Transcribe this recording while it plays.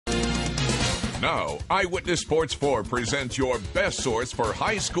Now, Eyewitness Sports 4 presents your best source for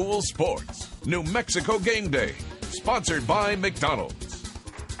high school sports. New Mexico Game Day, sponsored by McDonald's.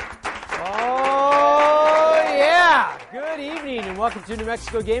 Oh, yeah! Good evening and welcome to New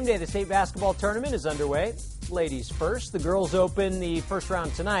Mexico Game Day. The state basketball tournament is underway. Ladies first. The girls open the first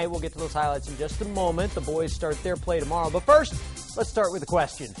round tonight. We'll get to those highlights in just a moment. The boys start their play tomorrow. But first, let's start with a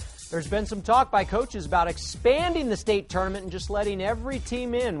question. There's been some talk by coaches about expanding the state tournament and just letting every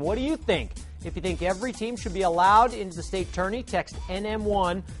team in. What do you think? If you think every team should be allowed into the state tourney, text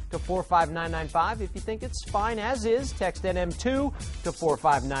NM1 to 45995. If you think it's fine as is, text NM2 to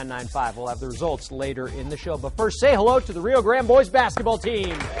 45995. We'll have the results later in the show. But first, say hello to the Rio Grande boys basketball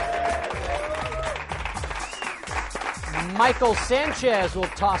team. Michael Sanchez will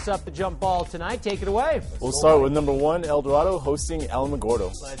toss up the jump ball tonight. Take it away. We'll start with number 1, Eldorado, hosting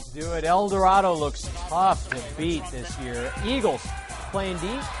alamogordo. Let's do it. Eldorado looks tough to beat this year. Eagles playing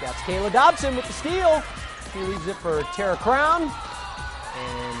deep. That's Kayla Dobson with the steal. She leaves it for Tara Crown,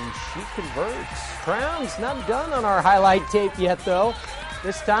 and she converts. Crown's not done on our highlight tape yet, though.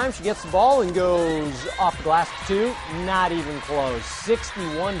 This time she gets the ball and goes off the glass for two. Not even close.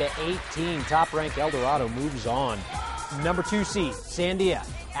 61-18. Top-ranked Eldorado moves on. Number 2 seed, Sandia,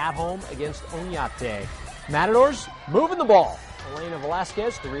 at home against Oñate. Matadors moving the ball. Elena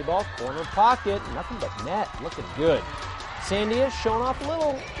Velasquez, 3-ball, corner pocket. Nothing but net. Looking good. Sandia showing off a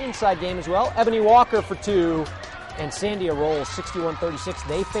little inside game as well. Ebony Walker for 2. And Sandia rolls 61-36.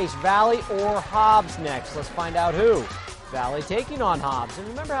 They face Valley or Hobbs next. Let's find out who. Valley taking on Hobbs. And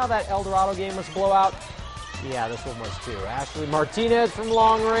remember how that Eldorado game was a blowout? Yeah, this one was too. Ashley Martinez from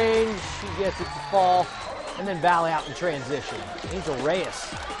long range. She gets it to fall. And then Valley out in transition. Angel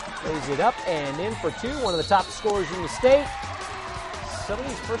Reyes lays it up and in for 2. One of the top scorers in the state. Some of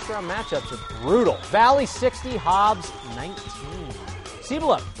these first-round matchups are brutal. Valley 60, Hobbs 19.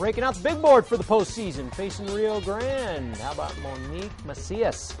 Cibola breaking out the big board for the postseason, facing Rio Grande. How about Monique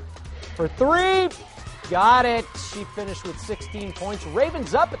Macias for 3? Got it. She finished with 16 points.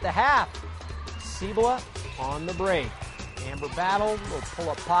 Ravens up at the half. Cibola on the break. Amber Battle will pull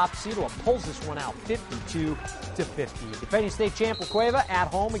up pop. Cibola pulls this one out 52-50. Defending state champ La Cueva at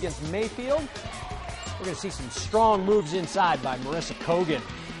home against Mayfield. We're going to see some strong moves inside by Marissa Kogan.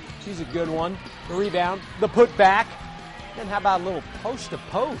 She's a good one. The rebound, the putback. And how about a little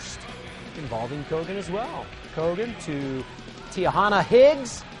post-to-post involving Kogan as well. Kogan to Tiahana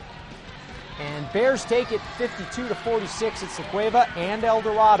Higgs. And Bears take it 52-46. It's La Cueva and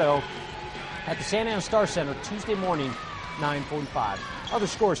Eldorado at the Santa Ana Star Center Tuesday morning, 9:45. Other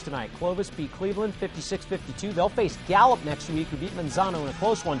scores tonight. Clovis beat Cleveland 56-52. They'll face Gallup next week, who beat Manzano in a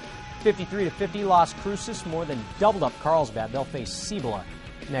close one 53-50. Las Cruces more than doubled up Carlsbad. They'll face Cibola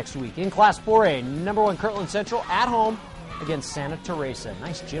next week. In Class 4A, number 1 Kirtland Central at home against Santa Teresa.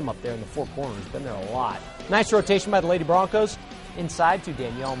 Nice gym up there in the Four Corners. Been there a lot. Nice rotation by the Lady Broncos. Inside to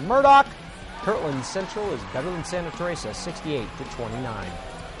Danielle Murdoch. Kirtland Central is better than Santa Teresa, 68-29.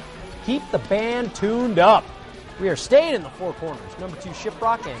 Keep the band tuned up. We are staying in the Four Corners. Number 2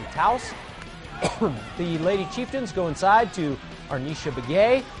 Shiprock and Taos. The Lady Chieftains go inside to Arnisha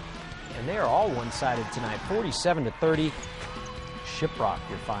Begay. And they are all one-sided tonight, 47-30. Shiprock,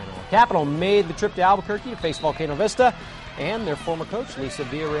 your final. Capital made the trip to Albuquerque to face Volcano Vista and their former coach, Lisa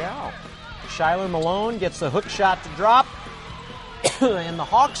Villarreal. Shyler Malone gets the hook shot to drop. And the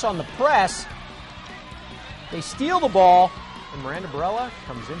Hawks on the press. They steal the ball. And Miranda Barella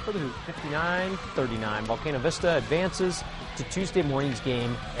comes in for the hoop, 59-39. Volcano Vista advances to Tuesday morning's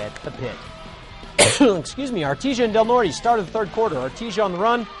game at the Pit. Excuse me, Artesia and Del Norte started the third quarter. Artesia on the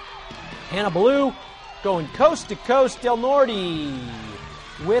run. Hannah Ballou going coast to coast. Del Norte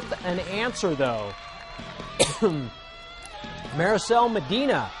with an answer, though. Maricel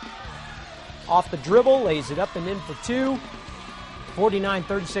Medina off the dribble, lays it up and in for 2.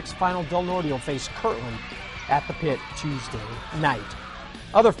 49-36 final. Del Norte will face Kirtland at the Pit Tuesday night.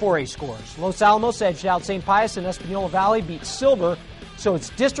 Other 4A scores. Los Alamos edged out St. Pius, and Espanola Valley beat Silver. So it's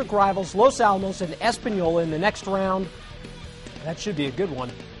district rivals Los Alamos and Espanola in the next round. That should be a good one.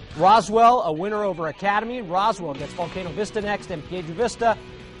 Roswell, a winner over Academy. Roswell gets Volcano Vista next, and Piedra Vista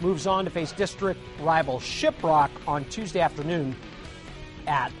moves on to face district rival Shiprock on Tuesday afternoon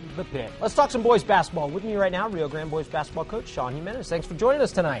at the Pit. Let's talk some boys basketball. With me right now, Rio Grande boys basketball coach Sean Jimenez. Thanks for joining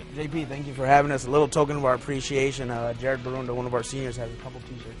us tonight. JP, thank you for having us. A little token of our appreciation. Jared Barunda, one of our seniors, has a couple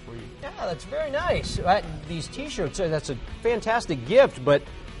T-shirts for you. Yeah, that's very nice. These T-shirts, that's a fantastic gift, but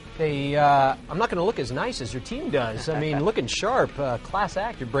they, I'm not going to look as nice as your team does. I mean, looking sharp. Class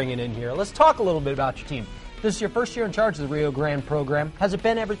act you're bringing in here. Let's talk a little bit about your team. This is your first year in charge of the Rio Grande program. Has it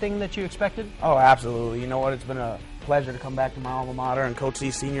been everything that you expected? Oh, absolutely. You know what? It's been a pleasure to come back to my alma mater and coach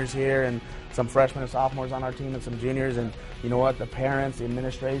these seniors here and some freshmen and sophomores on our team and some juniors. And you know what? The parents, the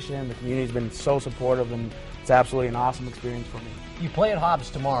administration, the community has been so supportive, and it's absolutely an awesome experience for me. You play at Hobbs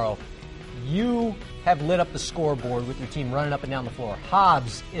tomorrow. You have lit up the scoreboard with your team running up and down the floor.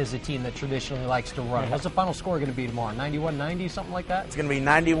 Hobbs is a team that traditionally likes to run. What's the final score going to be tomorrow? 91-90, something like that? It's going to be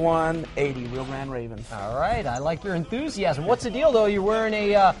 91-80, Rio Grande Ravens. All right, I like your enthusiasm. What's the deal, though? You're wearing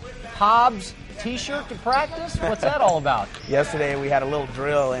a Hobbs T-shirt to practice? What's that all about? Yesterday we had a little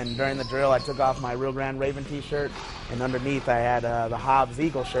drill, and during the drill I took off my Rio Grande Raven T-shirt, and underneath I had the Hobbs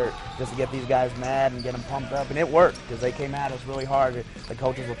Eagle shirt just to get these guys mad and get them pumped up, and it worked because they came at us really hard. The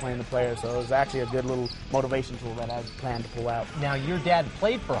coaches were playing the players, so it was actually a good little motivation tool that I planned to pull out. Now, your dad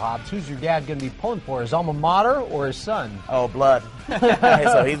played for Hobbs. Who's your dad going to be pulling for? His alma mater or his son? Oh, blood.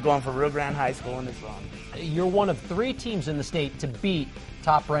 So he's going for Rio Grande High School in this run. You're one of 3 teams in the state to beat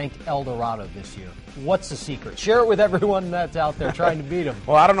top-ranked Eldorado this year. What's the secret? Share it with everyone that's out there trying to beat them.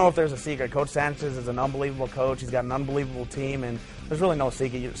 Well, I don't know if there's a secret. Coach Sanchez is an unbelievable coach. He's got an unbelievable team, and there's really no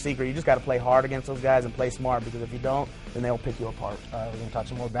secret. You just got to play hard against those guys and play smart, because if you don't, then they'll pick you apart. All right, we're going to talk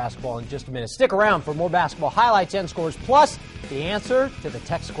some more basketball in just a minute. Stick around for more basketball highlights and scores, plus the answer to the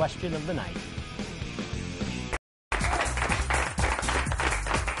text question of the night.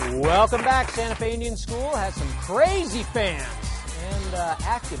 Welcome back. Santa Fe Indian School has some crazy fans, and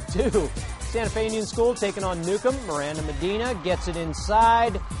active too. Santa Fe Indian School taking on Newcomb. Miranda Medina gets it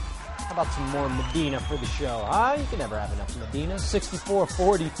inside. How about some more Medina for the show? You can never have enough Medina.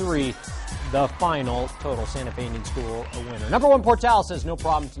 64-43, the final total. Santa Fe Indian School a winner. Number 1 Portal says no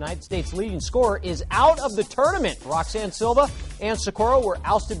problem tonight. The state's leading scorer is out of the tournament. Roxanne Silva and Socorro were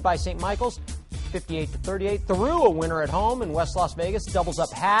ousted by St. Michael's. 58-38. Through a winner at home in West Las Vegas. Doubles up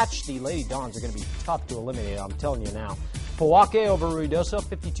Hatch. The Lady Dons are going to be tough to eliminate, I'm telling you now. Pewaukee over Ruidoso,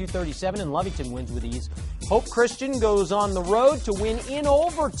 52-37, and Lovington wins with ease. Hope Christian goes on the road to win in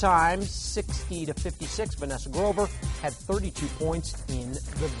overtime, 60-56. Vanessa Grover had 32 points in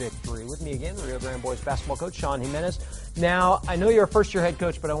the victory. With me again, the Rio Grande boys basketball coach, Sean Jimenez. Now, I know you're a first-year head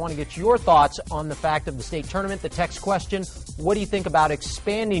coach, but I want to get your thoughts on the fact of the state tournament, the text question. What do you think about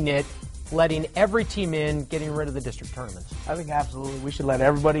expanding it, letting every team in, getting rid of the district tournaments? I think absolutely. We should let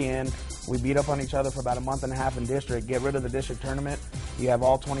everybody in. We beat up on each other for about a month and a half in district. Get rid of the district tournament. You have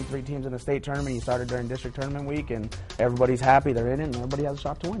all 23 teams in the state tournament. You started during district tournament week, and everybody's happy. They're in it, and everybody has a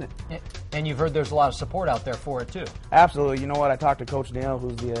shot to win it. And you've heard there's a lot of support out there for it, too. Absolutely. You know what? I talked to Coach Neal,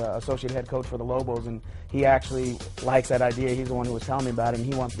 who's the associate head coach for the Lobos, and he actually likes that idea. He's the one who was telling me about it, and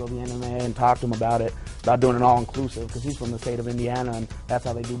he wants to go to the MMA and talk to him about it, about doing it all-inclusive, because he's from the state of Indiana, and that's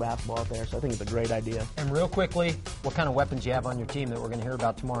how they do basketball out there. So I think it's a great idea. And real quickly, what kind of weapons you have on your team that we're going to hear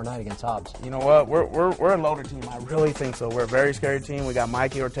about tomorrow night against Hobbs? You know what? We're a loaded team. I really think so. We're a very scary team. We got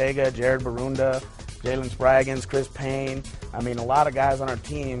Mikey Ortega, Jared Barunda, Jalen Spraggins, Chris Payne. I mean, a lot of guys on our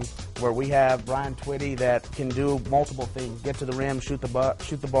team where we have Brian Twitty that can do multiple things, get to the rim, shoot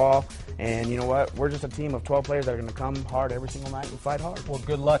the ball, and you know what? We're just a team of 12 players that are going to come hard every single night and fight hard. Well,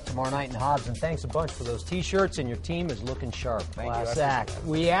 good luck tomorrow night in Hobbs, and thanks a bunch for those T-shirts, and your team is looking sharp. Thank you.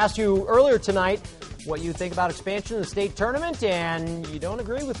 We asked you earlier tonight what you think about expansion of the state tournament, and you don't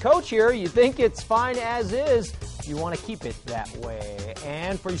agree with Coach here. You think it's fine as is. You want to keep it that way.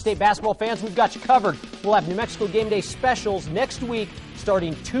 And for your state basketball fans, we've got you covered. We'll have New Mexico Game Day specials next week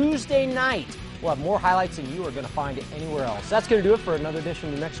starting Tuesday night. We'll have more highlights than you are going to find anywhere else. That's going to do it for another edition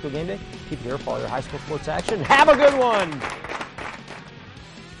of New Mexico Game Day. Keep it here for all your high school sports action. Have a good one.